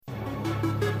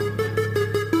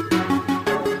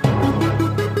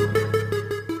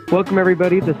Welcome,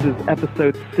 everybody. This is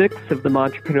episode 6 of the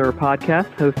Montrepreneur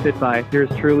Podcast, hosted by yours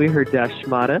truly, Hardesh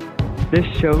Mata. This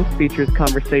show features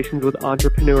conversations with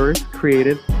entrepreneurs,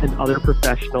 creatives, and other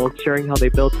professionals sharing how they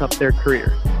built up their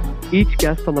career. Each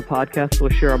guest on the podcast will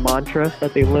share a mantra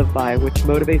that they live by, which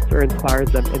motivates or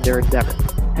inspires them in their endeavors,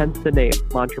 hence the name,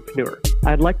 Montrepreneur.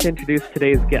 I'd like to introduce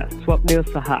today's guest, Swapnil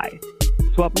Sahai.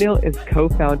 Swapnil is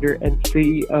co-founder and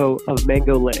CEO of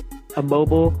Mangolytic, a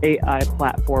mobile AI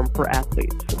platform for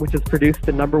athletes, which has produced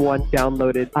the #1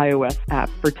 downloaded iOS app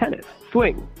for tennis,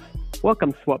 Swing.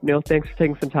 Welcome, Swapnil. Thanks for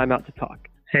taking some time out to talk.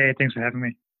 Hey, thanks for having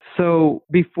me. So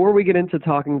before we get into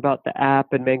talking about the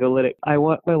app and Mangolytic, I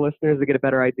want my listeners to get a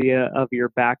better idea of your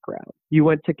background. You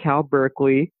went to Cal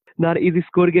Berkeley, not an easy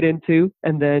school to get into,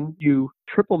 and then you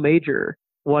triple major,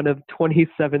 one of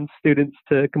 27 students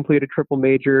to complete a triple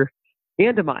major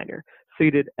and a minor. So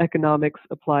you did economics,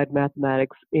 applied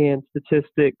mathematics, and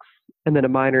statistics, and then a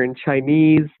minor in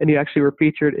Chinese. And you actually were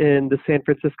featured in the San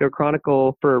Francisco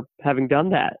Chronicle for having done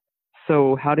that.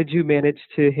 So how did you manage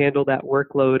to handle that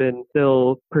workload and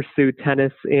still pursue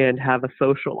tennis and have a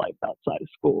social life outside of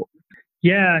school?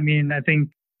 Yeah, I think,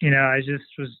 I just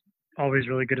was always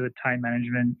really good with time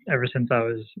management ever since I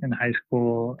was in high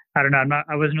school. I don't know,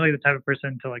 I wasn't really the type of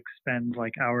person to spend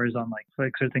hours on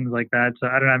Netflix or things like that. So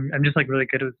I don't know, I'm just really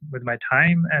good with my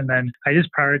time. And then I just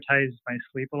prioritize my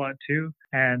sleep a lot too.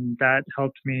 And that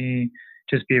helped me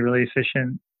just be really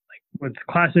efficient with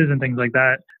classes and things like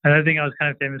that. Another thing I was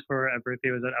kind of famous for at Berkeley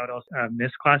was that I would also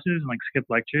miss classes and skip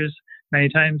lectures many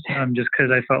times, just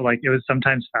because I felt like it was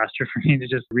sometimes faster for me to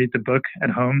just read the book at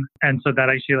home. And so that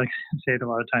actually saved a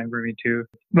lot of time for me too.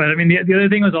 But the other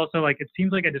thing was also it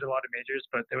seems like I did a lot of majors,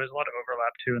 but there was a lot of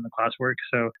overlap too in the classwork.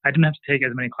 So I didn't have to take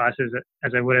as many classes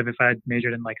as I would have if I had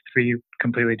majored in 3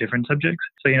 completely different subjects.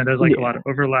 So, there's a lot of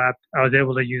overlap. I was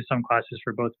able to use some classes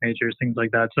for both majors, things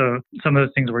like that. So some of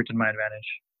those things worked in my advantage.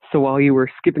 So while you were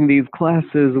skipping these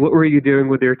classes, what were you doing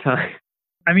with your time?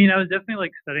 I was definitely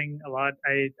studying a lot.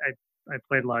 I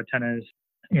played a lot of tennis,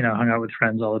 hung out with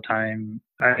friends all the time.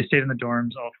 I stayed in the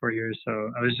dorms all 4 years.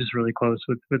 So I was just really close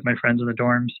with my friends in the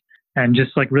dorms and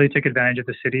just really took advantage of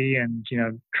the city and,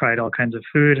 tried all kinds of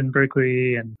food in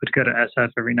Berkeley and would go to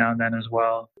SF every now and then as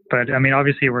well. But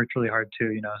obviously it worked really hard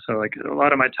too, so a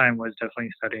lot of my time was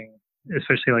definitely studying,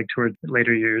 especially toward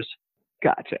later years.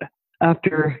 Gotcha.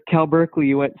 After Cal Berkeley,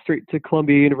 you went straight to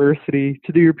Columbia University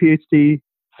to do your PhD.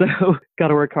 So got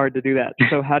to work hard to do that.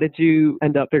 So how did you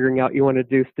end up figuring out you want to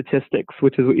do statistics,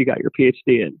 which is what you got your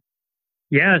PhD in?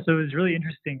 Yeah, so it was really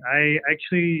interesting. I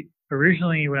actually,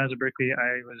 originally when I was at Berkeley,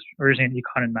 I was originally an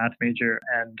econ and math major,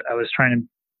 and I was trying to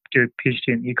do a PhD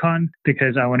in econ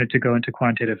because I wanted to go into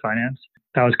quantitative finance.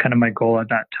 That was kind of my goal at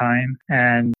that time.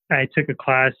 And I took a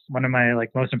class, one of my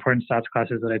most important stats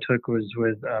classes that I took was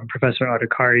with Professor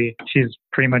Adhikari. She's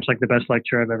pretty much the best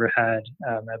lecturer I've ever had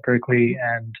at Berkeley.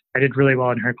 And I did really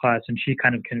well in her class. And she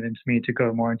kind of convinced me to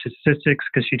go more into statistics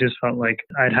because she just felt like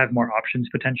I'd have more options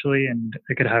potentially and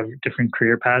I could have different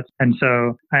career paths. And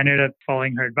so I ended up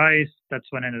following her advice. That's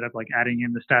when I ended up adding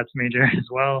in the stats major as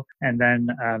well. And then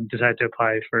decided to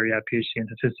apply for PhD in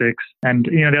statistics. And,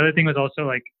 the other thing was also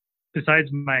besides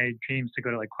my dreams to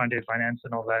go to quantitative finance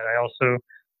and all that, I also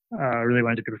really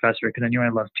wanted to be a professor because I knew I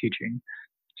loved teaching.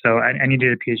 So I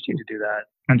needed a PhD to do that.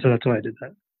 And so that's why I did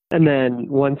that. And then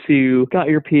once you got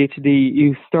your PhD,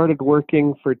 you started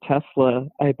working for Tesla,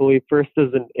 I believe, first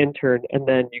as an intern, and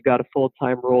then you got a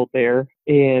full-time role there.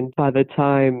 And by the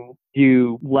time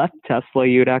you left Tesla,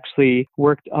 you had actually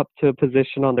worked up to a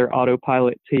position on their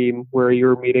autopilot team where you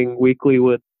were meeting weekly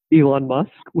with Elon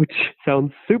Musk, which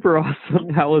sounds super awesome.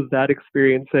 How was that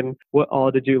experience, and what all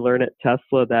did you learn at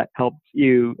Tesla that helped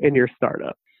you in your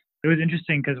startup? It was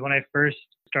interesting because when I first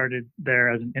started there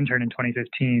as an intern in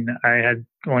 2015, I had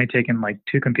only taken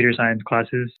 2 computer science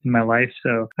classes in my life.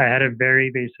 So I had a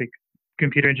very basic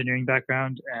computer engineering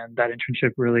background, and that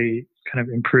internship really kind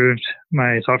of improved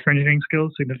my software engineering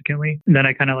skills significantly. And then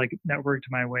I kind of networked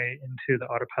my way into the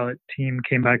autopilot team,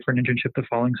 came back for an internship the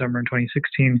following summer in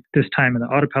 2016, this time in the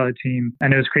autopilot team.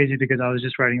 And it was crazy because I was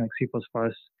just writing C++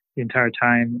 the entire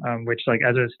time, which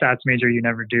as a stats major, you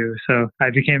never do. So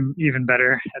I became even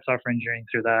better at software engineering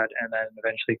through that, and then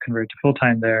eventually converted to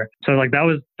full-time there. So that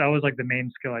was the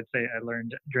main skill I'd say I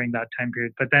learned during that time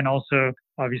period. But then also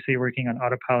obviously working on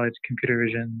autopilot, computer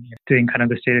vision, doing kind of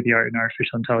the state-of-the-art in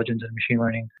artificial intelligence and machine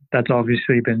learning. That's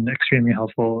obviously been extremely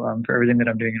helpful for everything that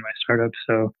I'm doing in my startup.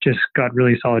 So just got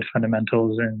really solid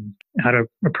fundamentals and how to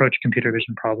approach computer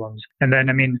vision problems. And then,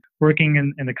 I mean, working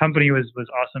in the company was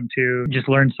awesome too. Just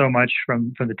learned so much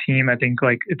from the team. I think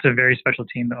like it's a very special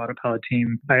team, the Autopilot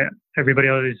team. Everybody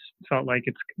always felt like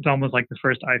it's almost like the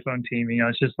first iPhone team. You know,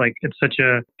 it's just like, it's such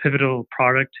a pivotal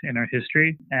product in our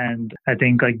history. And I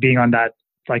think like being on that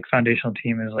like foundational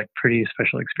team is like pretty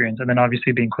special experience. And then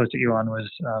obviously being close to Elon was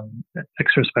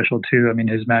extra special too. I mean,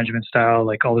 his management style,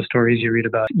 like all the stories you read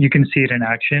about, you can see it in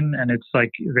action, and it's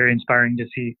like very inspiring to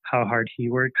see how hard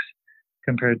he works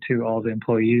compared to all the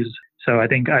employees. So I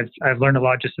think I've learned a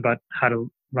lot just about how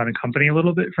to run a company a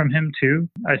little bit from him too.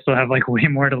 I still have like way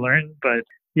more to learn, but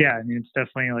yeah, I mean, it's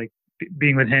definitely like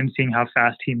being with him, seeing how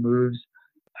fast he moves,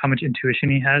 how much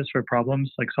intuition he has for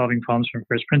problems, like solving problems from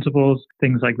first principles,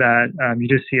 things like that. You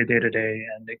just see it day to day,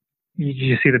 and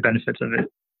you just see the benefits of it.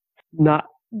 Not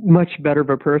much better of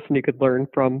a person you could learn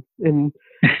from in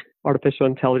artificial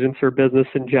intelligence or business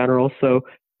in general. So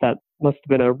that must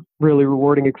have been a really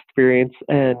rewarding experience.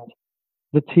 And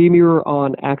the team you were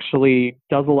on actually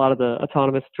does a lot of the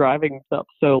autonomous driving stuff.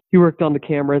 So you worked on the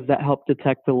cameras that help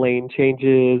detect the lane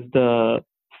changes, the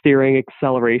steering,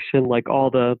 acceleration, like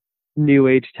all the new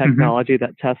age technology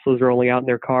that Teslas are rolling out in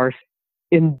their cars.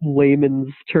 In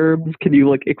layman's terms, can you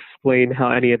like explain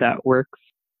how any of that works?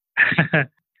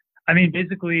 I mean,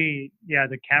 basically, yeah,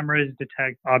 the cameras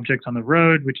detect objects on the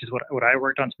road, which is what I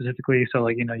worked on specifically. So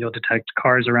like, you know, you'll detect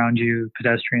cars around you,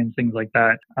 pedestrians, things like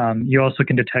that. You also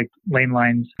can detect lane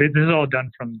lines. This is all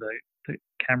done from the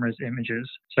camera's images.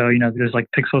 So, you know, there's like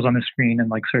pixels on the screen, and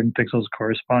like certain pixels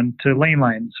correspond to lane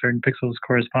lines, certain pixels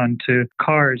correspond to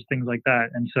cars, things like that.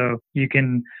 And so you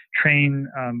can train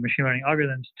machine learning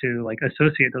algorithms to like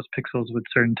associate those pixels with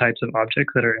certain types of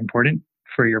objects that are important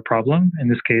for your problem. In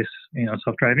this case, you know,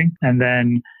 self-driving. And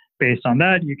then based on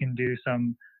that, you can do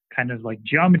some kind of like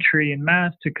geometry and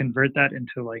math to convert that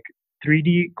into like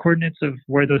 3D coordinates of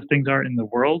where those things are in the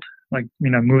world, like, you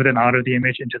know, move them out of the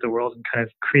image into the world and kind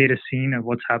of create a scene of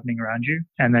what's happening around you.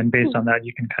 And then based on that,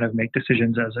 you can kind of make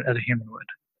decisions as a human would.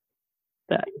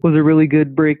 That was a really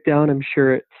good breakdown. I'm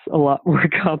sure it's a lot more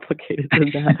complicated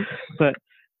than that, but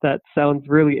that sounds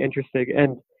really interesting.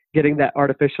 And getting that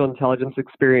artificial intelligence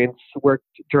experience worked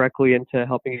directly into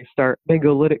helping you start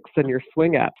Mangolytics and your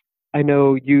Swing app. I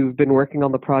know you've been working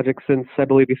on the project since, I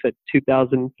believe you said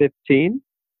 2015.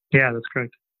 Yeah, that's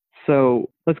correct. So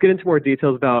let's get into more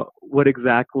details about what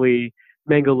exactly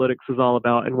Mangolytics is all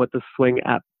about and what the Swing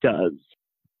app does.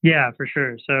 Yeah, for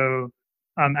sure. So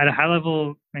at a high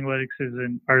level, Mangolytics is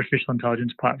an artificial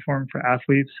intelligence platform for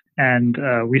athletes. And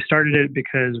we started it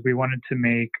because we wanted to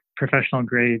make professional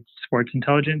grade sports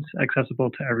intelligence accessible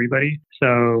to everybody.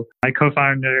 So my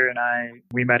co-founder and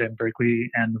we met in Berkeley,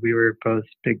 and we were both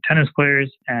big tennis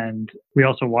players, and we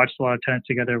also watched a lot of tennis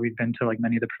together. We've been to like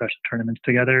many of the professional tournaments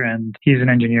together, and he's an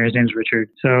engineer. His name's Richard.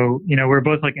 So, you know, we're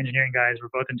both like engineering guys. We're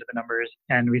both into the numbers,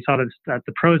 and we saw that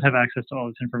the pros have access to all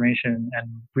this information.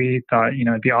 And we thought, you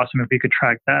know, it'd be awesome if we could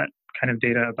track that kind of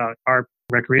data about our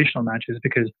recreational matches,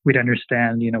 because we'd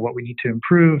understand, you know, what we need to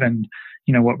improve and,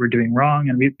 you know, what we're doing wrong.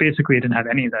 And we basically didn't have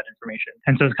any of that information.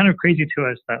 And so it's kind of crazy to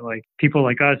us that like people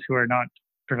like us who are not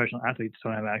professional athletes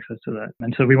don't have access to that.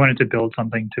 And so we wanted to build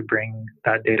something to bring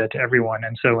that data to everyone.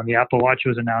 And so when the Apple Watch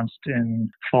was announced in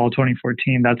fall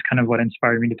 2014, that's kind of what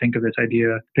inspired me to think of this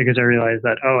idea, because I realized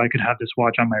that, oh, I could have this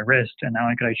watch on my wrist, and now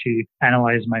I could actually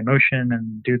analyze my motion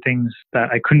and do things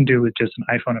that I couldn't do with just an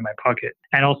iPhone in my pocket.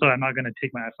 And also, I'm not going to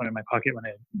take my iPhone in my pocket when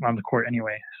I'm on the court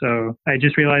anyway. So I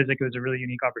just realized like it was a really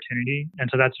unique opportunity. And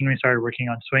so that's when we started working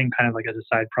on Swing kind of like as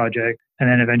a side project. And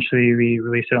then eventually we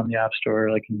released it on the App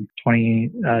Store like in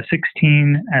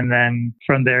 2016. And then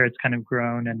from there, it's kind of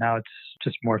grown, and now it's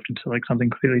just morphed into like something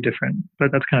completely different.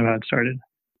 But that's kind of how it started.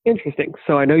 Interesting.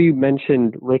 So I know you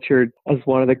mentioned Richard as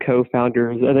one of the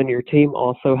co-founders, and then your team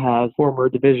also has former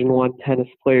Division I tennis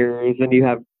players, and you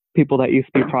have people that used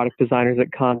to be product designers at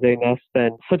Condé Nast,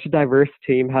 and such a diverse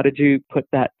team. How did you put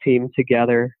that team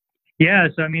together? Yeah,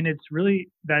 so I mean, it's really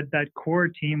that core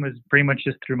team was pretty much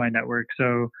just through my network.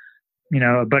 So, you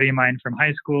know, a buddy of mine from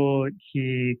high school,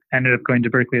 he ended up going to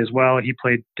Berkeley as well. He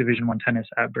played Division I tennis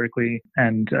at Berkeley,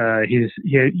 and he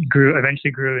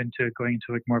eventually grew into going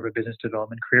into like more of a business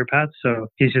development career path. So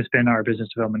he's just been our business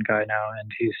development guy now,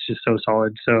 and he's just so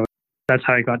solid. So that's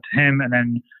how I got to him. And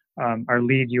then our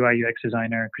lead UI UX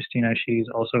designer, Christina, she's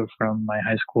also from my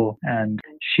high school, and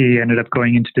she ended up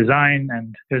going into design.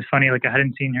 And it was funny, like I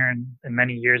hadn't seen her in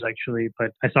many years actually,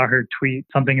 but I saw her tweet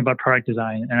something about product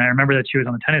design. And I remember that she was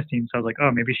on the tennis team. So I was like,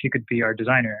 oh, maybe she could be our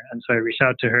designer. And so I reached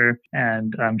out to her,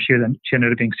 and she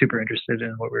ended up being super interested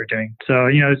in what we were doing. So,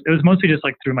 it was mostly just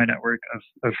like through my network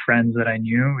of friends that I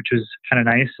knew, which was kind of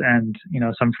nice. And,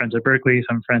 some friends at Berkeley,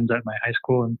 some friends at my high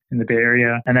school in the Bay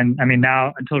Area. And then,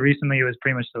 now until recently, it was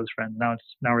pretty much those friends. Now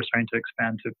we're starting to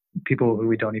expand to people who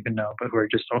we don't even know, but who are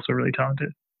just also really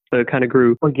talented. So it kind of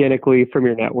grew organically from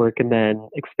your network and then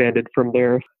expanded from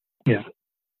there. Yeah.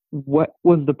 What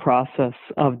was the process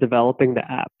of developing the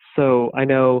app? So I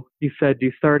know you said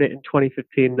you started in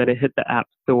 2015, then it hit the App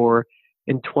Store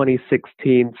in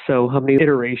 2016. So how many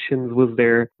iterations was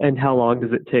there, and how long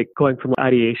does it take going from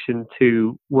ideation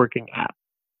to working app?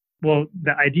 Well,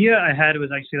 the idea I had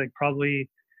was actually like probably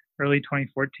early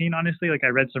 2014, honestly. Like I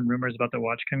read some rumors about the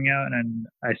watch coming out, and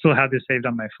I still have this saved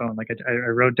on my phone. Like I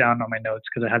wrote down on my notes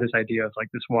because I had this idea of like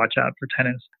this watch app for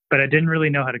tennis, but I didn't really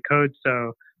know how to code.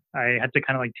 So I had to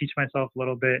kind of like teach myself a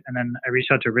little bit. And then I reached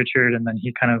out to Richard, and then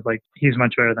he kind of like, he's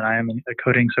much better than I am at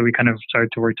coding. So we kind of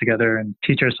started to work together and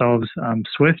teach ourselves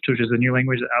Swift, which is a new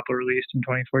language that Apple released in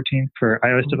 2014 for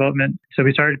iOS development. So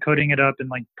we started coding it up in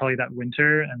like probably that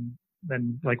winter, and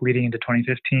then like leading into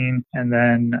 2015. And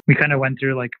then we kind of went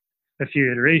through like a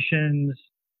few iterations.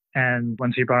 And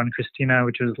once we brought in Christina,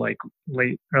 which was like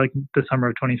late or like the summer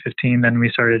of 2015, then we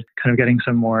started kind of getting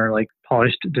some more like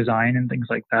polished design and things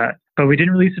like that. But we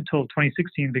didn't release it till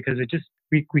 2016 because it just,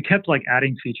 we kept like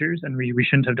adding features, and we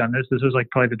shouldn't have done this. This was like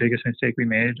probably the biggest mistake we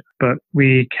made, but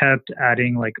we kept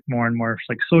adding like more and more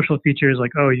like social features,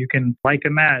 like, oh, you can like a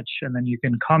match, and then you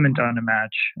can comment on a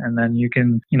match, and then you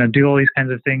can, do all these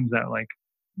kinds of things that like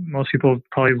most people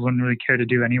probably wouldn't really care to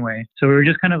do anyway. So we were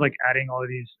just kind of like adding all of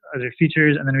these other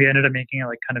features, and then we ended up making it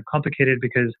like kind of complicated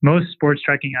because most sports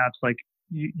tracking apps, like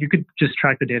you could just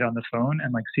track the data on the phone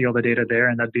and like see all the data there,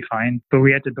 and that'd be fine. But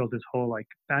we had to build this whole like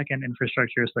backend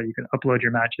infrastructure so that you can upload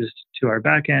your matches to our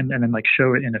backend and then like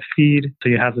show it in a feed. So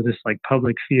you have this like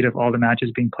public feed of all the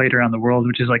matches being played around the world,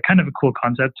 which is like kind of a cool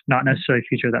concept, not necessarily a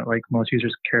feature that like most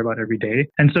users care about every day.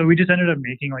 And so we just ended up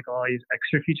making like all these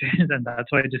extra features, and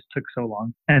that's why it just took so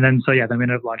long. And then then we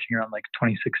ended up launching around like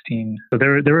 2016. So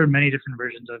there were many different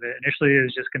versions of it. Initially, it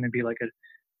was just going to be like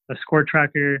a score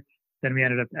tracker. Then we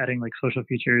ended up adding like social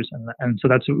features, and so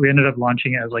that's what we ended up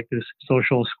launching it as like this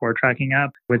social score tracking app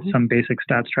with some basic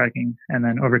stats tracking. And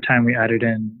then over time, we added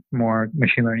in more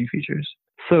machine learning features.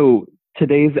 So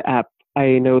today's app,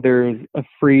 I know there's a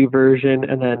free version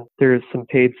and then there's some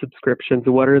paid subscriptions.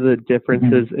 What are the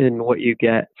differences in what you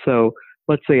get? So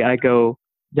let's say I go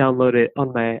download it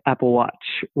on my Apple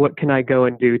Watch. What can I go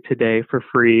and do today for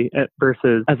free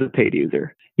versus as a paid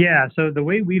user? Yeah, so the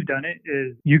way we've done it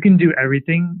is you can do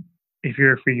everything. If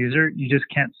you're a free user, you just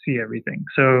can't see everything.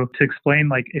 So to explain,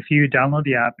 like if you download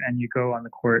the app and you go on the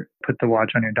court, put the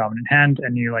watch on your dominant hand,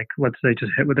 and you like, let's say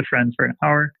just hit with a friend for an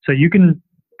hour. So you can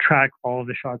track all of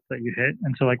the shots that you hit.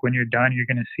 And so like when you're done, you're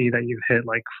going to see that you've hit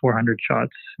like 400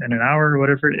 shots in an hour or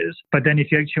whatever it is. But then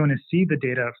if you actually want to see the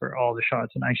data for all the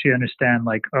shots and actually understand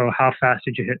like, oh, how fast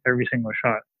did you hit every single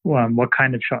shot? What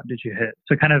kind of shot did you hit?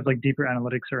 So kind of like deeper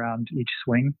analytics around each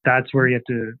swing. That's where you have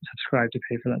to subscribe to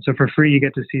pay for that. So for free, you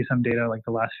get to see some data like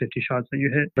the last 50 shots that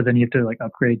you hit, but then you have to like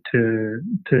upgrade to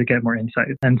get more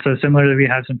insight. And so similarly, we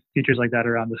have some features like that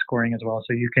around the scoring as well.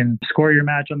 So you can score your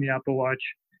match on the Apple Watch,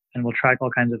 and we'll track all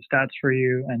kinds of stats for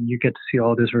you, and you get to see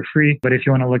all this for free. But if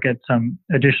you want to look at some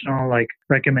additional like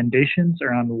recommendations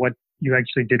around what you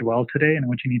actually did well today and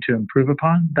what you need to improve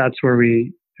upon, that's where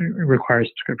we require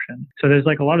subscription. So there's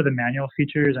like a lot of the manual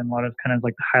features and a lot of kind of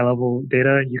like the high level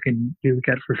data you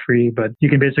get for free, but you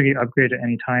can basically upgrade at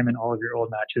any time, and all of your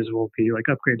old matches will be like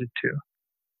upgraded too.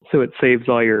 So it saves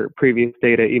all your previous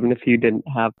data, even if you didn't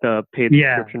have the paid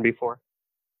subscription before?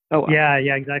 Oh, wow.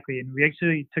 Yeah, exactly. And we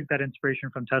actually took that inspiration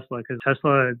from Tesla, because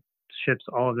Tesla ships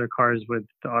all of their cars with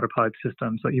the Autopilot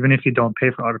system. So even if you don't pay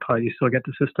for Autopilot, you still get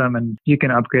the system and you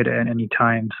can upgrade it at any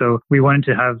time. So we wanted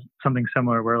to have something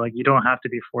similar where like you don't have to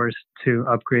be forced to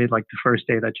upgrade like the first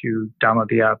day that you download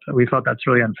the app. We felt that's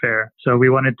really unfair. So we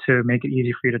wanted to make it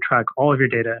easy for you to track all of your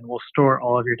data, and we'll store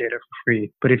all of your data for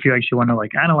free. But if you actually want to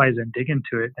like analyze it and dig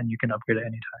into it, then you can upgrade at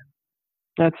any time.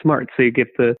 That's smart. So you get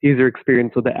the user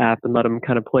experience with the app and let them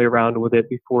kind of play around with it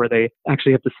before they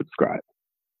actually have to subscribe.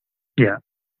 Yeah.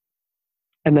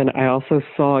 And then I also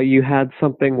saw you had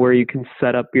something where you can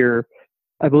set up your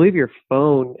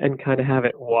phone and kind of have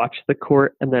it watch the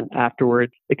court, and then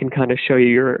afterwards it can kind of show you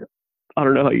your I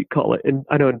don't know how you call it. And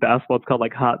I know in basketball it's called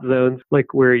like hot zones,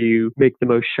 like where you make the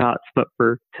most shots, but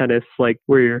for tennis, like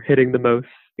where you're hitting the most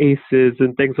aces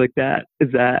and things like that.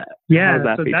 Is that Yeah, how does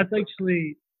that so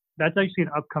feature? that's actually an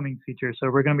upcoming feature.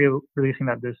 So we're going to be releasing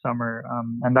that this summer,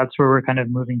 and that's where we're kind of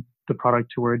moving the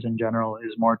product towards in general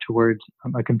is more towards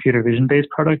a computer vision based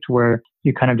product where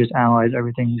you kind of just analyze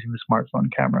everything using the smartphone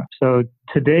camera. So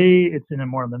today it's in a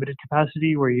more limited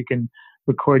capacity where you can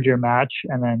record your match,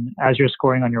 and then as you're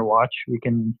scoring on your watch, we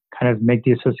can kind of make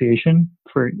the association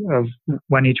of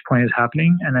when each point is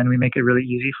happening, and then we make it really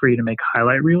easy for you to make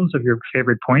highlight reels of your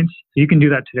favorite points. So you can do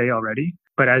that today already.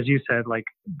 But as you said, like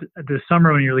this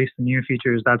summer when you release the new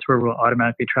features, that's where we'll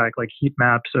automatically track like heat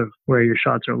maps of where your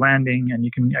shots are landing, and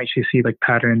you can actually see like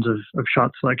patterns of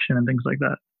shot selection and things like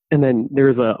that. And then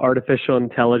there's a artificial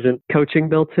intelligence coaching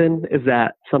built in. Is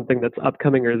that something that's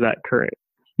upcoming or is that current?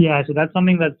 Yeah, so that's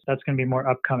something that's going to be more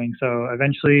upcoming. So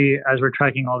eventually, as we're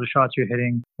tracking all the shots you're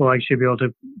hitting, we'll actually be able to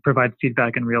provide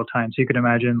feedback in real time. So you could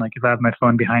imagine, like, if I have my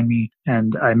phone behind me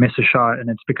and I miss a shot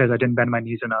and it's because I didn't bend my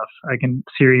knees enough,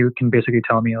 Siri can basically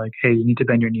tell me like, hey, you need to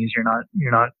bend your knees. You're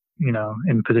not,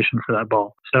 in position for that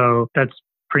ball. So that's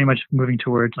pretty much moving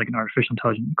towards like an artificial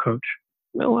intelligence coach.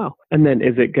 Oh, wow. And then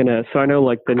so I know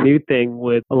like the new thing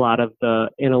with a lot of the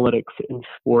analytics in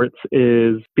sports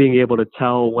is being able to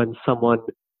tell when someone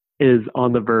is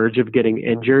on the verge of getting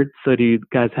injured. So do you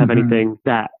guys have anything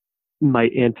that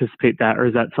might anticipate that, or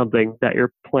is that something that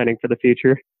you're planning for the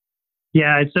future?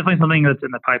 Yeah, it's definitely something that's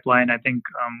in the pipeline. I think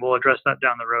we'll address that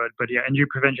down the road. But yeah, injury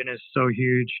prevention is so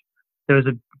huge. There was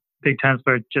a big tennis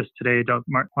player just today,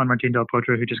 Juan Martín del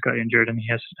Potro, who just got injured and he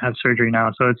has to have surgery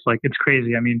now. So it's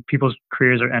crazy. I mean, people's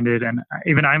careers are ended. And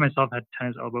even I myself had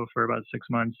tennis elbow for about 6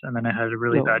 months. And then I had a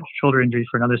really bad shoulder injury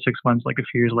for another 6 months, like a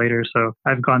few years later. So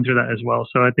I've gone through that as well.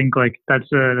 So I think like that's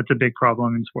a big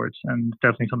problem in sports and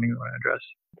definitely something we want to address.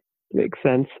 Makes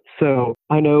sense. So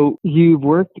I know you've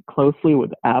worked closely with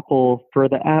Apple for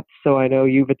the app. So I know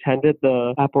you've attended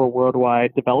the Apple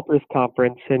Worldwide Developers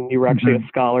Conference and you were actually a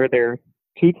scholar there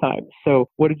 2 times. So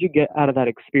what did you get out of that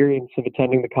experience of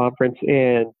attending the conference,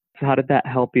 and how did that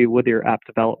help you with your app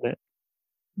development?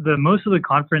 Most of the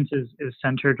conference is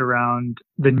centered around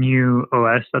the new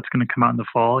OS that's going to come out in the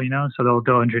fall, so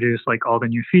they'll introduce like all the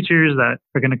new features that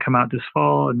are going to come out this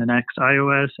fall in the next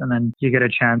iOS. And then you get a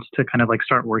chance to kind of like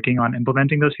start working on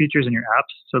implementing those features in your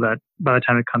apps so that by the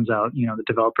time it comes out, the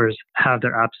developers have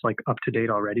their apps like up to date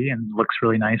already and looks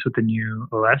really nice with the new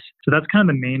OS. So that's kind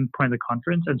of the main point of the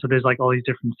conference. And so there's like all these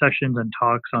different sessions and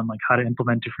talks on like how to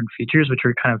implement different features, which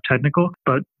are kind of technical,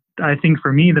 but I think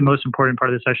for me, the most important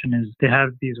part of the session is they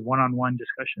have these one-on-one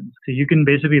discussions. So you can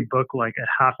basically book like a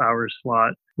half-hour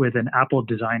slot with an Apple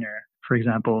designer, for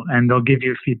example, and they'll give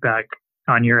you feedback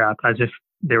on your app as if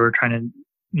they were trying to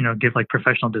give like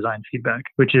professional design feedback,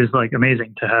 which is like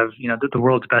amazing to have, the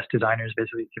world's best designers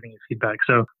basically giving you feedback.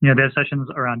 So, they have sessions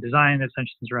around design, they have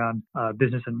sessions around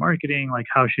business and marketing, like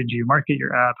how should you market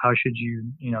your app? How should you,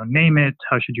 name it?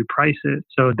 How should you price it?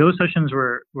 So those sessions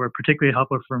were particularly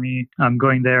helpful for me.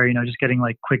 Going there, just getting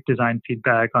like quick design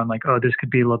feedback on like, oh, this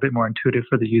could be a little bit more intuitive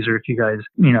for the user if you guys,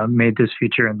 made this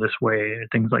feature in this way, or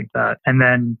things like that. And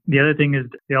then the other thing is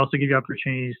they also give you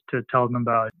opportunities to tell them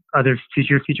about other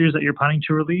features that you're planning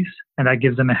to release, and that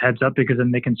gives them a heads up because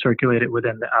then they can circulate it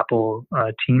within the Apple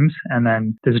teams, and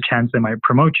then there's a chance they might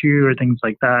promote you or things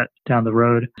like that down the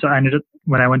road. So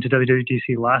when I went to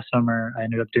WWDC last summer, I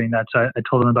ended up doing that. So I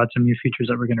told them about some new features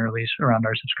that we're going to release around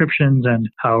our subscriptions and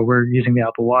how we're using the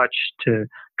Apple Watch to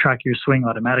track your swing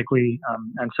automatically.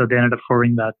 And so they ended up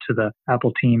forwarding that to the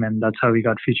Apple team, and that's how we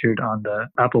got featured on the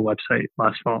Apple website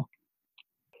last fall.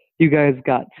 You guys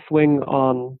got Swing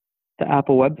on the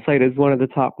Apple website as one of the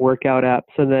top workout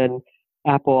apps. And then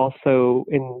Apple also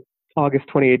in August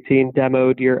 2018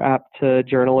 demoed your app to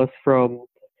journalists from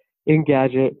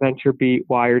Engadget, VentureBeat,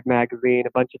 Wired Magazine,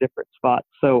 a bunch of different spots.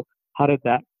 So how did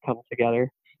that come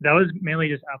together? That was mainly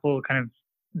just Apple kind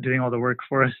of doing all the work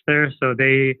for us there. So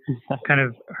they kind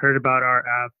of heard about our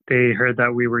app. They heard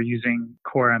that we were using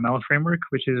Core ML framework,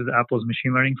 which is Apple's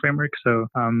machine learning framework. So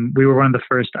we were one of the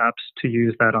first apps to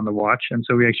use that on the watch. And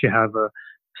so we actually have a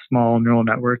small neural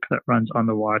network that runs on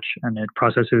the watch, and it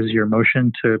processes your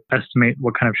motion to estimate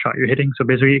what kind of shot you're hitting. So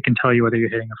basically it can tell you whether you're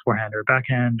hitting a forehand or a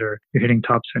backhand, or you're hitting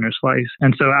topspin or slice.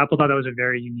 And so Apple thought that was a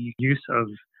very unique use of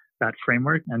that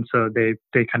framework. And so they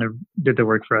kind of did the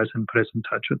work for us and put us in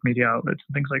touch with media outlets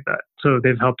and things like that. So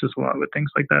they've helped us a lot with things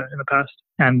like that in the past,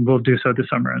 and we'll do so this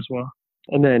summer as well.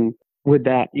 And then with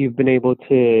that, you've been able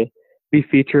to be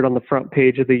featured on the front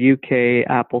page of the UK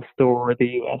Apple Store,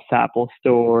 the US Apple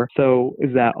Store. So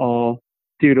is that all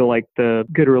due to like the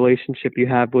good relationship you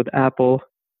have with Apple?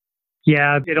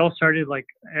 Yeah, it all started I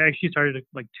actually started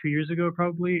like 2 years ago,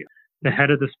 probably. The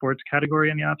head of the sports category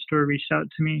in the App Store reached out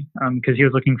to me because he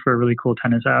was looking for a really cool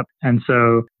tennis app. And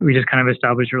so we just kind of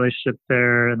established a relationship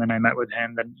there. And then I met with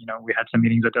him. Then, we had some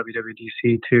meetings at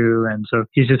WWDC too. And so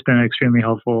he's just been extremely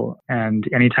helpful. And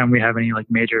anytime we have any like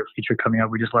major feature coming up,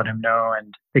 we just let him know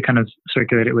and they kind of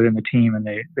circulate it within the team and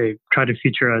they try to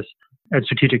feature us at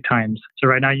strategic times. So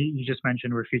right now, you just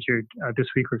mentioned we're featured, this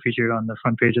week we're featured on the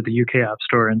front page of the UK App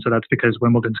Store. And so that's because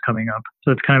Wimbledon's coming up. So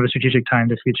it's kind of a strategic time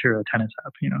to feature a tennis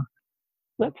app,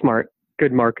 That's smart.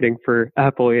 Good marketing for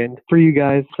Apple and for you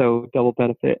guys, so double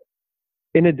benefit.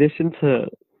 In addition to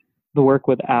the work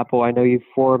with Apple, I know you've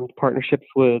formed partnerships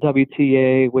with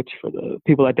WTA, which for the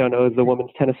people that don't know is the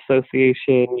Women's Tennis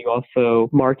Association. You also,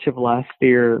 March of last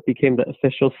year, became the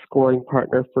official scoring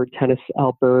partner for Tennis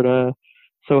Alberta.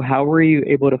 So how were you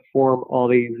able to form all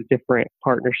these different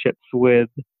partnerships with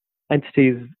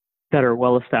entities that are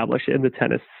well established in the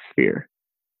tennis sphere?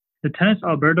 The Tennis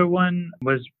Alberta one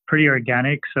was pretty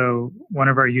organic. So one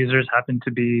of our users happened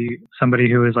to be somebody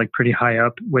who was like pretty high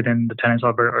up within the Tennis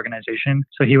Alberta organization.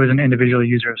 So he was an individual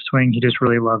user of Swing. He just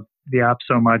really loved the app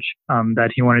so much that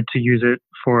he wanted to use it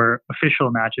for official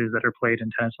matches that are played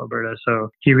in Tennis Alberta. So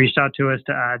he reached out to us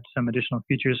to add some additional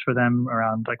features for them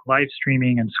around like live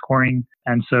streaming and scoring.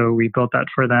 And so we built that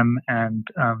for them and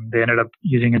they ended up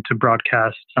using it to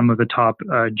broadcast some of the top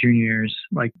juniors,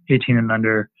 like 18 and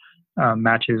under,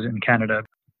 matches in Canada.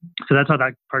 So that's how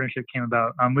that partnership came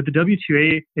about. With the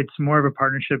WTA, it's more of a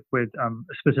partnership with a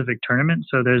specific tournament.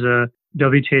 So there's a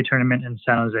WTA tournament in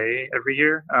San Jose every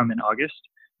year in August.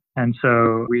 And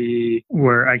so we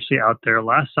were actually out there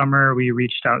last summer. We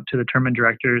reached out to the tournament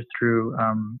directors through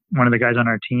one of the guys on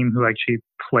our team who actually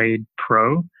played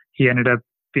pro. He ended up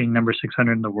being number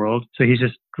 600 in the world. So he's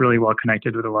just really well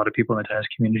connected with a lot of people in the tennis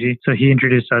community. So he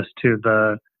introduced us to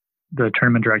the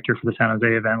tournament director for the San Jose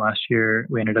event last year.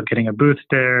 We ended up getting a booth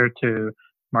there to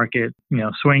market,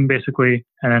 Swing basically.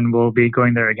 And then we'll be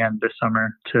going there again this summer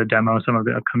to demo some of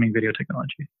the upcoming video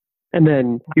technology. And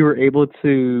then you were able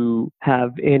to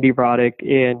have Andy Roddick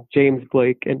and James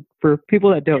Blake. And for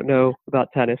people that don't know about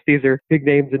tennis, these are big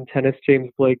names in tennis. James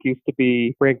Blake used to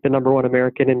be ranked the number one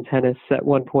American in tennis at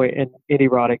one point, and Andy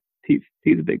Roddick, he's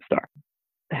a big star.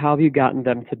 How have you gotten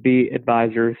them to be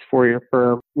advisors for your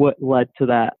firm? What led to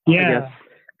that,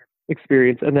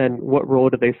 experience? And then what role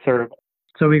do they serve?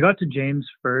 So we got to James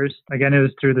first. Again, it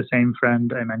was through the same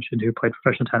friend I mentioned who played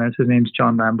professional tennis. His name's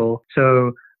John Lamble.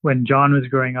 So when John was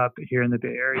growing up here in the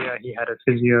Bay Area, he had a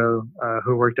physio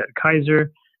who worked at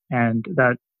Kaiser, and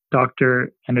that doctor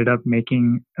ended up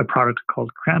making a product called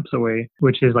Cramps Away,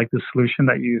 which is like the solution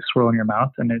that you swirl in your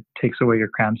mouth and it takes away your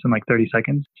cramps in like 30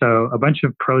 seconds. So a bunch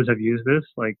of pros have used this,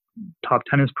 like top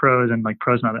tennis pros and like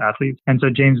pros and other athletes. And so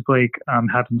James Blake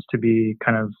happens to be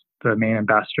kind of the main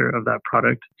ambassador of that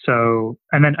product. So,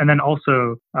 and then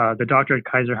also the doctor at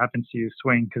Kaiser happens to use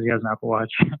Swing because he has an Apple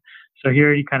Watch. So he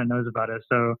already kind of knows about it.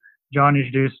 So John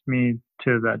introduced me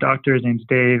to the doctor. His name's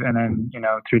Dave. And then,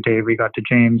 through Dave, we got to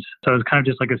James. So it was kind of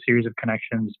just like a series of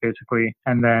connections, basically.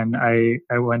 And then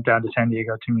I went down to San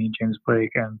Diego to meet James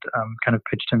Blake and kind of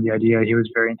pitched him the idea. He was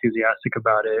very enthusiastic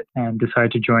about it and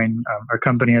decided to join our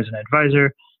company as an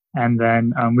advisor. And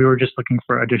then we were just looking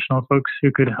for additional folks who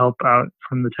could help out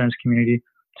from the tennis community.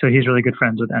 So he's really good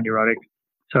friends with Andy Roddick.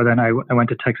 So then I went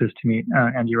to Texas to meet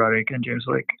Andy Roddick and James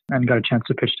Blake and got a chance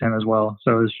to pitch to him as well.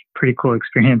 So it was a pretty cool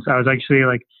experience. I was actually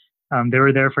they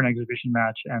were there for an exhibition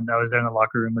match and I was there in the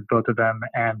locker room with both of them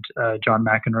and John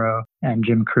McEnroe and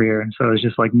Jim Courier. And so it was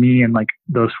just like me and like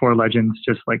those four legends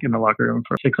just like in the locker room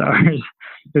for 6 hours.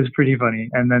 It was pretty funny.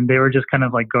 And then they were just kind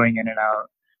of like going in and out,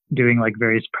 doing like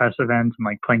various press events and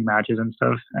like playing matches and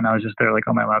stuff. And I was just there like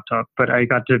on my laptop, but I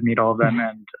got to meet all of them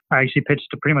and I actually pitched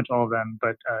to pretty much all of them,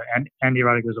 but Andy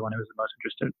Roddick was the one who was the most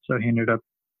interested. So he ended up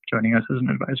joining us as an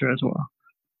advisor as well.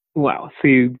 Wow. So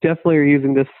you definitely are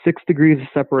using this 6 degrees of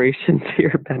separation to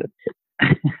your benefit.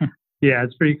 Yeah,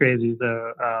 it's pretty crazy.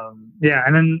 So, so,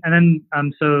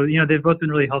 they've both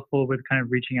been really helpful with kind of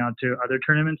reaching out to other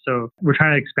tournaments. So we're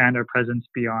trying to expand our presence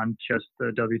beyond just the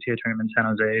WTA tournament in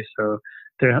San Jose. So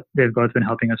they've both been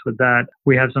helping us with that.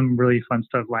 We have some really fun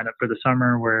stuff lined up for the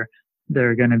summer where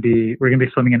we're going to be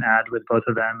filming an ad with both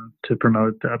of them to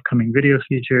promote the upcoming video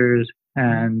features.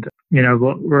 And,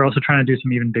 we're also trying to do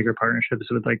some even bigger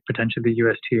partnerships with like potentially the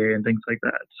USTA and things like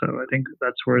that. So I think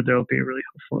that's where they'll be really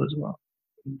helpful as well.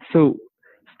 So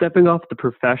stepping off the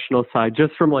professional side,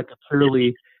 just from like a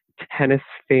purely tennis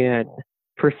fan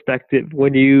perspective,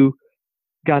 when you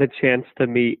got a chance to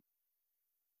meet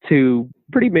two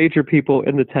pretty major people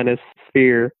in the tennis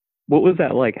sphere, what was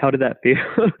that like? How did that feel?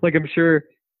 Like, I'm sure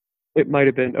it might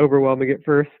have been overwhelming at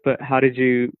first, but how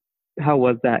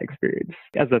was that experience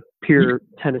as a pure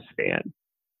tennis fan?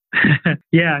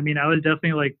 Yeah, I mean, I was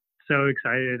definitely like so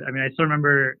excited. I mean, I still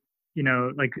remember,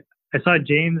 like I saw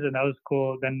James and that was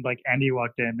cool. Then like Andy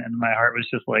walked in and my heart was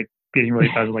just like beating really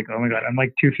fast. I was like, oh my God, I'm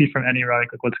like 2 feet from Andy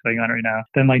Roddick. Like what's going on right now?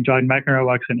 Then like John McEnroe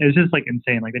walks in. It was just like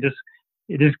insane. Like it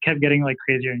just kept getting like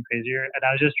crazier and crazier. And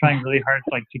I was just trying really hard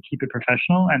to keep it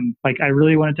professional. And like, I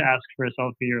really wanted to ask for a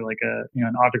selfie or like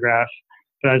an autograph.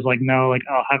 But I was like, no, like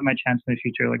I'll have my chance in the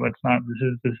future. Like, let's not.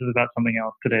 This is about something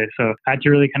else today. So I had to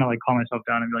really kind of like calm myself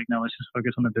down and be like, no, let's just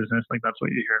focus on the business. Like that's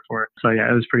what you're here for. So yeah,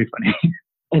 it was pretty funny.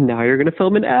 And now you're going to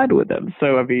film an ad with them.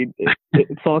 So I mean,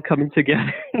 it's all coming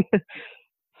together.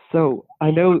 So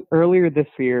I know earlier this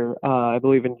year, I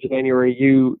believe in January,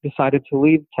 you decided to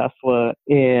leave Tesla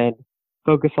and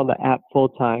focus on the app full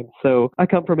time. So I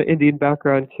come from an Indian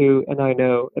background too, and I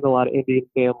know in a lot of Indian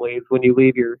families, when you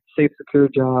leave your safe, secure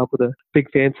job with a big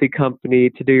fancy company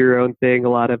to do your own thing, a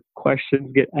lot of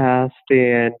questions get asked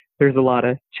and there's a lot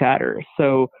of chatter.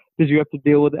 So did you have to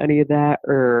deal with any of that,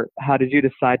 or how did you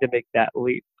decide to make that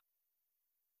leap?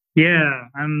 Yeah,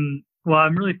 I'm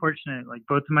really fortunate. Like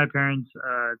both of my parents,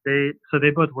 they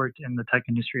both worked in the tech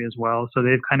industry as well. So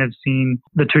they've kind of seen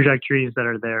the trajectories that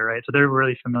are there, right? So they're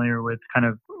really familiar with kind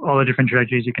of all the different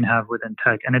trajectories you can have within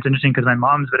tech. And it's interesting because my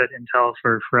mom's been at Intel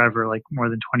for forever, like more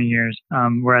than 20 years,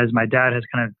 whereas my dad has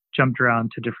kind of jumped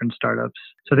around to different startups.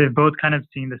 So they've both kind of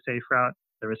seen the safe route,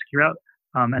 the risky route.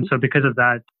 And so because of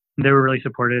that, they were really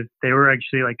supportive. They were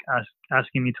actually like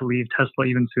asking me to leave Tesla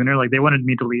even sooner. Like they wanted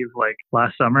me to leave like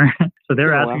last summer. So they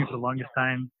were asking me for the longest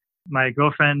time. My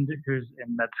girlfriend, who's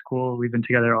in med school, we've been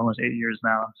together almost 8 years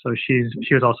now. So she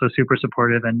was also super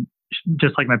supportive, and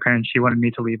just like my parents, she wanted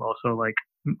me to leave also like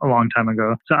a long time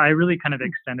ago. So I really kind of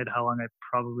extended how long I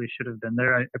probably should have been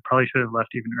there. I probably should have left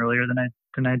even earlier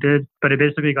than I did. But it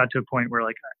basically got to a point where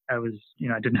like I was,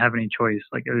 I didn't have any choice.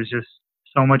 Like it was just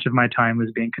so much of my time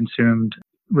was being consumed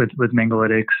with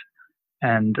Mangalytics.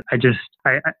 And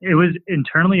it was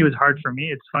internally, it was hard for me.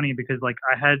 It's funny because like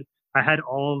I had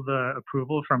all the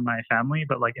approval from my family,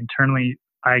 but like internally,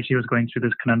 I actually was going through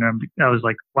this conundrum. I was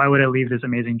like, why would I leave this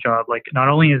amazing job? Like, not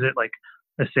only is it like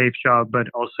a safe job, but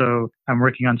also I'm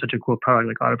working on such a cool product.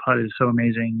 Like Autopod is so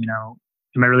amazing.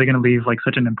 Am I really going to leave like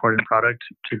such an important product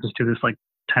to just do this like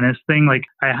tennis thing? Like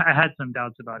I had some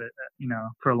doubts about it,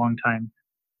 for a long time.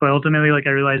 But ultimately, like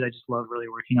I realized I just love really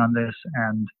working on this,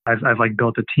 and I've like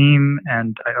built a team,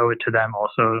 and I owe it to them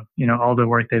also. All the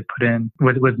work they've put in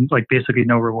with like basically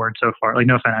no reward so far, like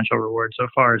no financial reward so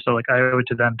far. So like I owe it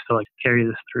to them to like carry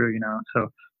this through. So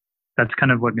that's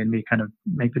kind of what made me kind of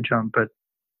make the jump. But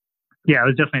yeah, it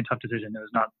was definitely a tough decision.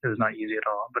 It was not easy at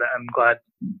all. But I'm glad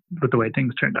with the way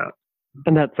things turned out.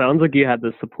 And that sounds like you had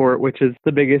the support, which is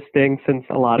the biggest thing, since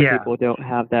a lot of people don't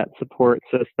have that support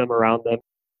system around them.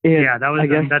 And yeah,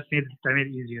 that made it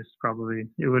easiest probably.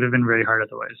 It would have been very hard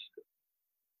otherwise.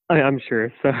 I'm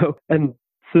sure. So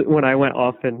when I went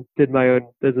off and did my own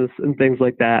business and things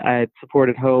like that, I had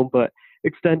supported home, but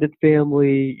extended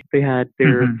family, they had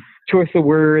their choice of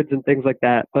words and things like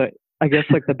that. But I guess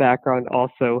like the background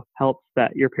also helps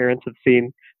that your parents have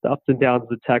seen the ups and downs of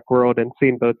the tech world and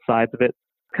seen both sides of it.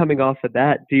 Coming off of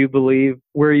that, do you believe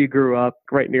where you grew up,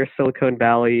 right near Silicon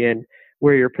Valley, and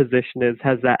where your position is,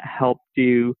 has that helped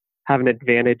you have an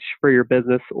advantage for your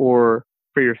business or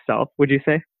for yourself, would you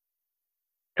say?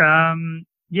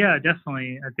 Yeah,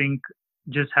 definitely. I think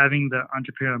just having the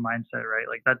entrepreneurial mindset, right?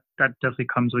 Like that definitely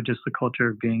comes with just the culture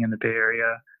of being in the Bay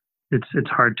Area. It's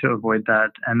hard to avoid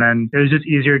that. And then it was just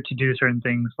easier to do certain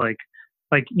things like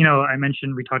I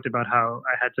mentioned, we talked about how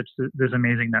I had this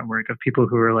amazing network of people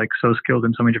who are like so skilled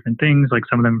in so many different things, like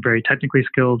some of them very technically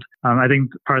skilled. I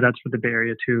think part of that's for the Bay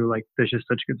Area too. Like there's just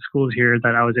such good schools here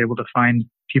that I was able to find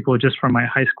people just from my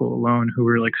high school alone who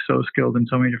were like so skilled in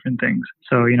so many different things.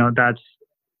 So,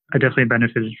 I definitely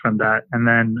benefited from that. And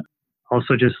then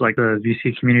also just like the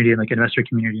VC community and like investor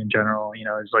community in general,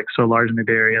 is like so large in the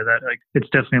Bay Area that like it's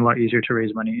definitely a lot easier to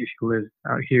raise money if you live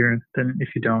out here than if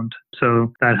you don't.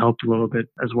 So that helped a little bit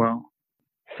as well.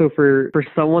 So for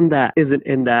someone that isn't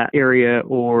in that area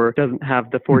or doesn't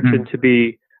have the fortune to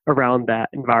be around that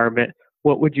environment,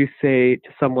 what would you say to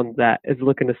someone that is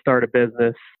looking to start a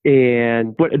business,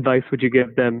 and what advice would you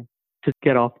give them to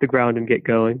get off the ground and get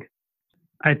going?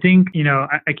 I think,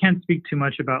 I can't speak too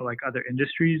much about like other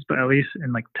industries, but at least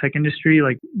in like tech industry,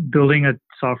 like building a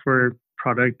software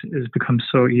product has become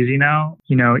so easy now.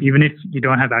 Even if you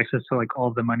don't have access to like all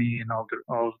of the money and all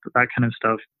of that kind of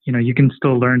stuff, you can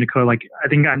still learn to code. Like I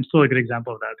think I'm still a good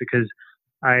example of that because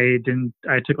I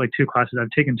took like 2 classes. I've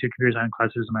taken 2 computer science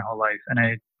classes in my whole life, and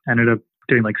I ended up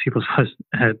doing like C++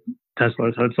 at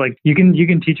Tesla. So it's like you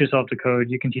can teach yourself to code,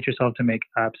 you can teach yourself to make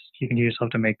apps, you can teach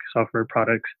yourself to make software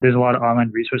products. There's a lot of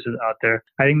online resources out there.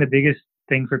 I think the biggest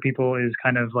thing for people is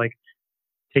kind of like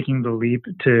taking the leap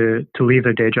to leave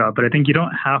their day job. But I think you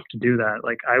don't have to do that.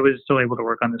 Like I was still able to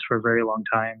work on this for a very long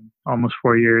time, almost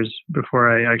 4 years before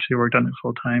I actually worked on it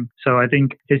full time. So I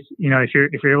think it's, if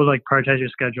you're able to like prioritize your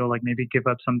schedule, like maybe give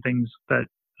up some things that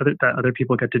other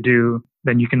people get to do,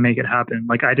 then you can make it happen.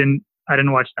 Like I didn't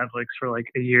watch Netflix for like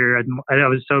a year. I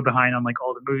was so behind on like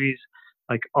all the movies,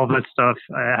 like all that stuff.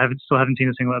 I still haven't seen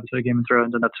a single episode of Game of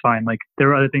Thrones, and that's fine. Like there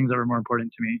were other things that were more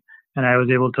important to me, and I was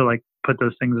able to like put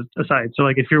those things aside. So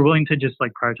like if you're willing to just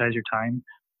like prioritize your time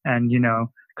and,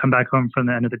 come back home from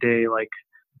the end of the day, like,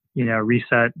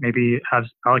 reset, maybe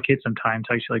allocate some time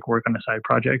to actually like work on a side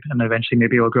project, and eventually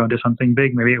maybe it'll grow into something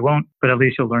big. Maybe it won't, but at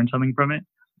least you'll learn something from it.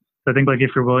 So I think like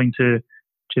if you're willing to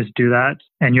just do that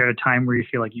and you're at a time where you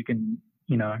feel like you can,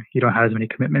 you don't have as many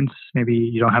commitments, maybe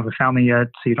you don't have a family yet,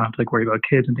 so you don't have to like worry about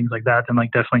kids and things like that, then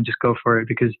like definitely just go for it,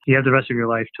 because you have the rest of your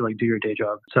life to like do your day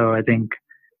job. So I think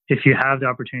if you have the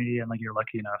opportunity and like you're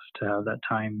lucky enough to have that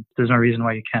time, there's no reason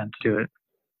why you can't do it.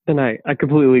 And I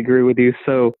completely agree with you.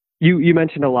 So you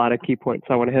mentioned a lot of key points.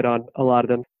 I want to hit on a lot of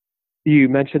them. You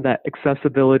mentioned that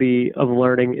accessibility of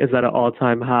learning is at an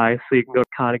all-time high. So you can go to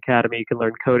Khan Academy, you can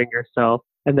learn coding yourself.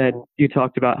 And then you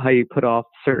talked about how you put off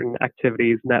certain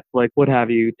activities, Netflix, what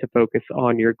have you, to focus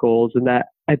on your goals. And that,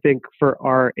 I think, for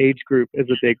our age group is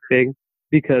a big thing,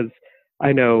 because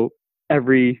I know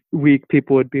every week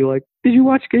people would be like, did you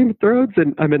watch Game of Thrones?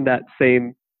 And I'm in that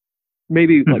same,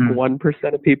 maybe like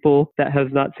 1% of people that has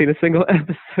not seen a single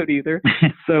episode either.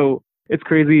 So it's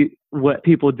crazy what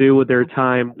people do with their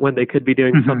time when they could be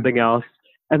doing something else.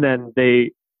 And then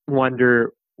they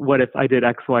wonder, what if I did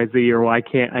X, Y, Z, or why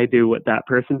can't I do what that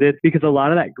person did? Because a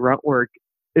lot of that grunt work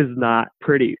is not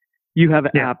pretty. You have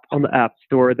an app on the App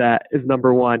Store that is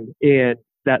number one, and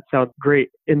that sounds great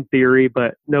in theory,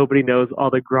 but nobody knows all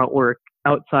the grunt work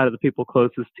outside of the people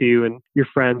closest to you and your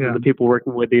friends and the people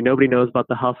working with you. Nobody knows about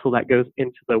the hustle that goes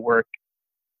into the work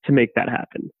to make that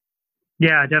happen.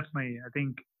 Yeah, definitely. I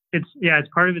think it's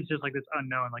part of it's just like this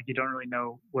unknown, like you don't really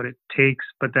know what it takes,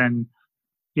 but then,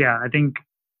 I think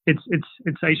it's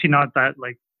actually not that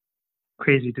like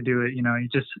crazy to do it.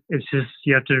 It's just,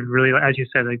 you have to really, as you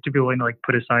said, like to be willing to like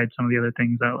put aside some of the other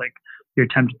things that like you're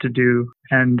tempted to do.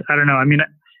 And I don't know, I mean,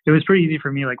 it was pretty easy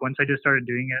for me. Like once I just started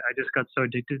doing it, I just got so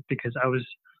addicted because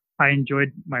I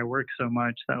enjoyed my work so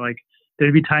much that like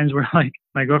there'd be times where like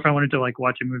my girlfriend wanted to like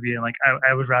watch a movie, and like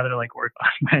I would rather like work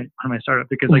on my startup,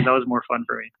 because like that was more fun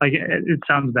for me. Like it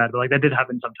sounds bad, but like that did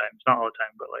happen sometimes, not all the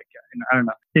time, but like I don't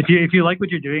know. If you like what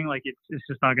you're doing, like it's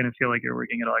just not gonna feel like you're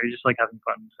working at all. You're just like having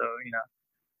fun. So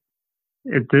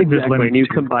exactly. And you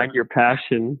combine your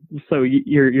passion. So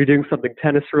you're doing something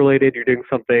tennis related, you're doing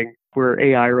something where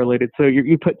AI related. So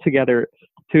you put together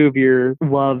two of your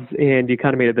loves and you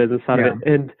kind of made a business out of it.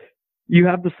 And you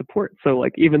have the support. So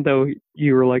like, even though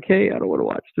you were like, hey, I don't want to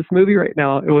watch this movie right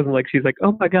now, it wasn't like she's like,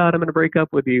 oh my God, I'm going to break up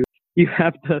with you. You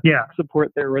have the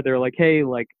support there where they're like, hey,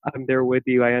 like I'm there with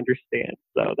you. I understand.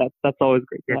 So that's always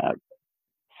great to have.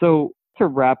 So to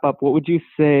wrap up, what would you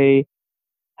say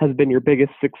has been your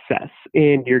biggest success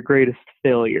and your greatest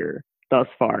failure thus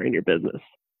far in your business?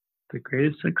 The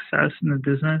greatest success in the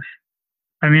business?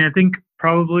 I mean, I think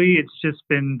probably it's just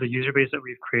been the user base that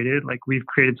we've created. Like we've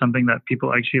created something that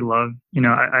people actually love.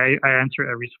 I answer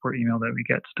every support email that we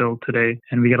get still today,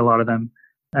 and we get a lot of them.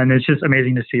 And it's just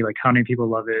amazing to see like how many people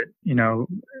love it.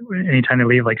 Anytime they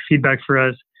leave like feedback for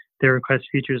us, they request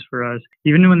features for us.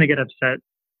 Even when they get upset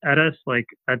at us, like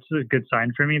that's a good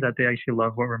sign for me that they actually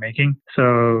love what we're making.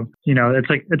 So,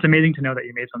 it's amazing to know that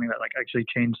you made something that like actually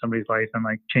changed somebody's life and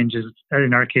like changes,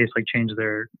 in our case, like change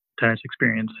their tennis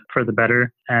experience for the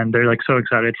better. And they're like so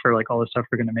excited for like all the stuff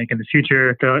we're going to make in the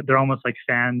future. They're almost like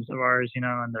fans of ours,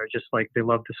 and they're just like, they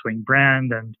love the Swing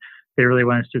brand and they really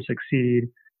want us to succeed.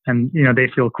 And, they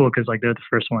feel cool because like they're the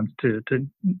first ones to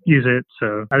use it.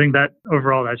 So I think that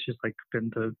overall, that's just like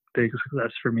been the big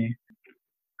success for me.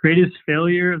 Greatest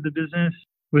failure of the business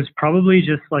was probably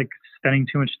just like spending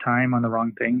too much time on the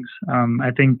wrong things. I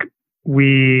think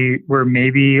we were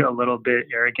maybe a little bit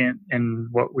arrogant in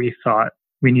what we thought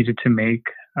we needed to make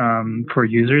for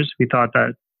users. We thought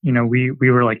that,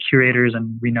 we were like curators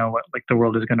and we know what like the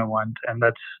world is going to want. And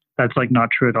that's like not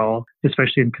true at all,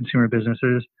 especially in consumer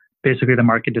businesses. Basically, the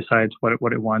market decides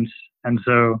what it wants. And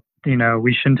so,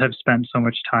 we shouldn't have spent so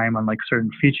much time on like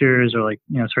certain features or like,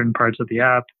 certain parts of the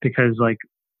app, because like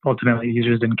ultimately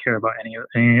users didn't care about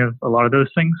any of a lot of those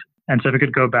things. And so if I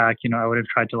could go back, I would have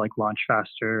tried to like launch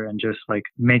faster and just like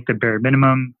make the bare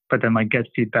minimum, but then like get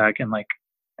feedback and like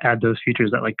add those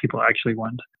features that like people actually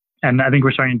want. And I think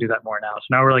we're starting to do that more now. So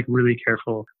now we're like really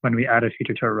careful when we add a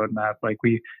feature to our roadmap. Like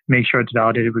we make sure it's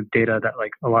validated with data that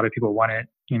like a lot of people want it,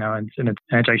 and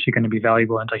it's actually going to be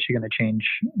valuable and it's actually going to change,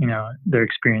 their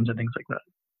experience and things like that.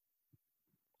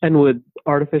 And with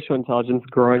artificial intelligence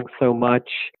growing so much,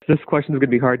 this question is going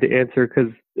to be hard to answer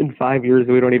because in 5 years,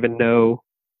 we don't even know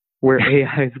where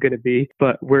AI is going to be.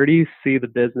 But where do you see the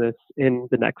business in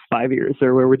the next 5 years,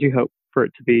 or where would you hope for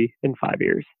it to be in 5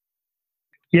 years?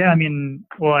 Yeah,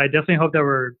 I definitely hope that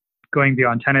we're going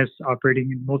beyond tennis,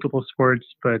 operating in multiple sports.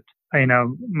 But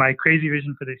my crazy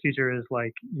vision for the future is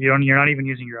like you're not even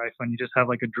using your iPhone. You just have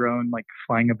like a drone like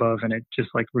flying above, and it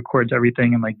just like records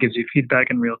everything and like gives you feedback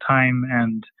in real time.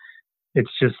 And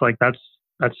it's just like that's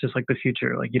just like the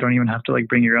future. Like you don't even have to like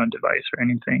bring your own device or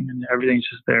anything, and everything's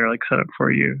just there like set up for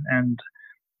you. And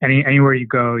anywhere you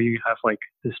go, you have like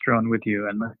this drone with you,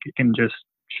 and like it can just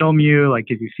film you, like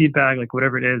give you feedback, like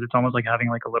whatever it is. It's almost like having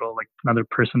like a little like another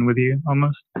person with you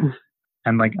almost.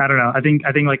 And like I don't know, I think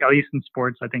like at least in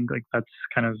sports, I think like that's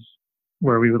kind of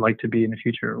where we would like to be in the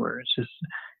future, where it's just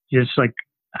you just like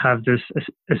have this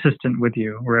assistant with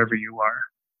you wherever you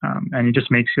are, and it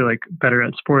just makes you like better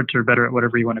at sports or better at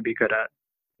whatever you want to be good at.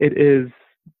 It is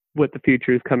what the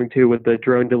future is coming to with the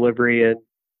drone delivery and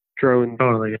drones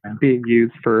being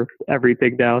used for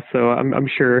everything now. So I'm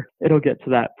sure it'll get to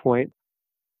that point.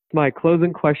 My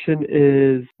closing question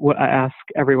is what I ask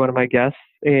every one of my guests,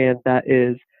 and that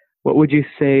is, what would you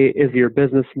say is your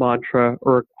business mantra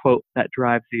or a quote that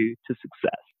drives you to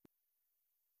success?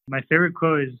 My favorite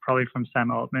quote is probably from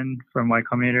Sam Altman from Y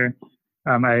Combinator.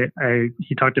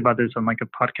 He talked about this on like a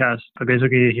podcast, but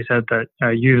basically he said that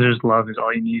users love is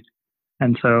all you need.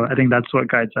 And so I think that's what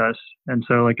guides us. And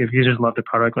so like if users love the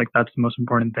product, like that's the most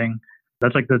important thing.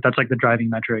 That's like the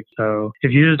driving metric. So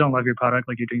if users don't love your product,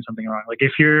 like you're doing something wrong. Like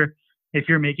if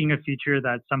you're making a feature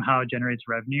that somehow generates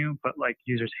revenue, but like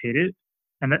users hate it,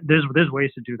 and there's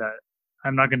ways to do that.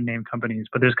 I'm not going to name companies,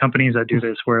 but there's companies that do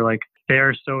this where like they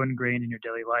are so ingrained in your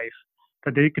daily life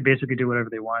that they could basically do whatever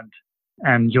they want,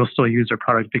 and you'll still use their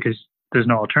product because there's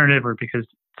no alternative, or because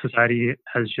society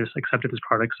has just accepted this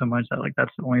product so much that like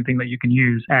that's the only thing that you can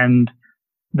use, and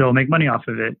they'll make money off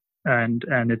of it. And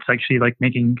it's actually like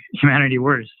making humanity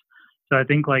worse. So I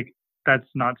think like that's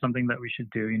not something that we should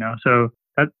do, So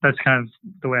that's kind of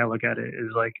the way I look at it, is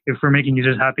like if we're making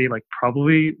users happy, like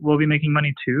probably we'll be making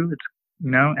money too. It's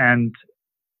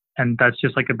and that's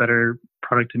just like a better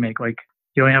product to make. Like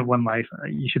you only have one life.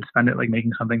 You should spend it like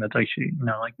making something that's actually,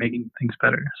 like making things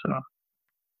better. So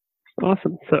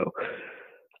awesome. So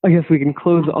I guess we can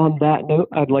close on that note.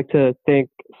 I'd like to thank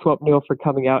Swapnil for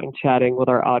coming out and chatting with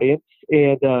our audience.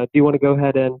 And do you want to go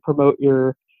ahead and promote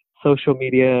your social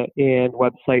media and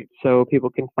website so people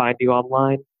can find you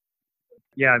online?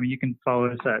 Yeah, you can follow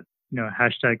us at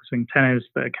hashtag Swing Tennis.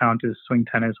 The account is Swing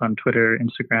Tennis on Twitter,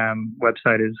 Instagram.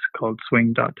 Website is called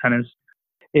swing.tennis.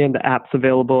 And the app's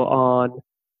available on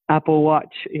Apple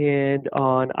Watch and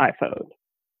on iPhone.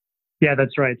 Yeah,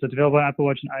 that's right. So it's available on Apple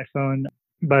Watch and iPhone.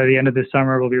 By the end of this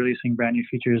summer, we'll be releasing brand new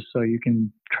features so you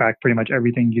can track pretty much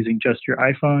everything using just your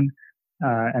iPhone.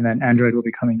 And then Android will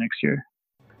be coming next year.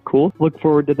 Cool. Look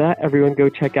forward to that. Everyone go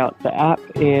check out the app.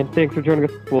 And thanks for joining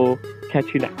us. We'll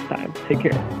catch you next time. Take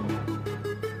care.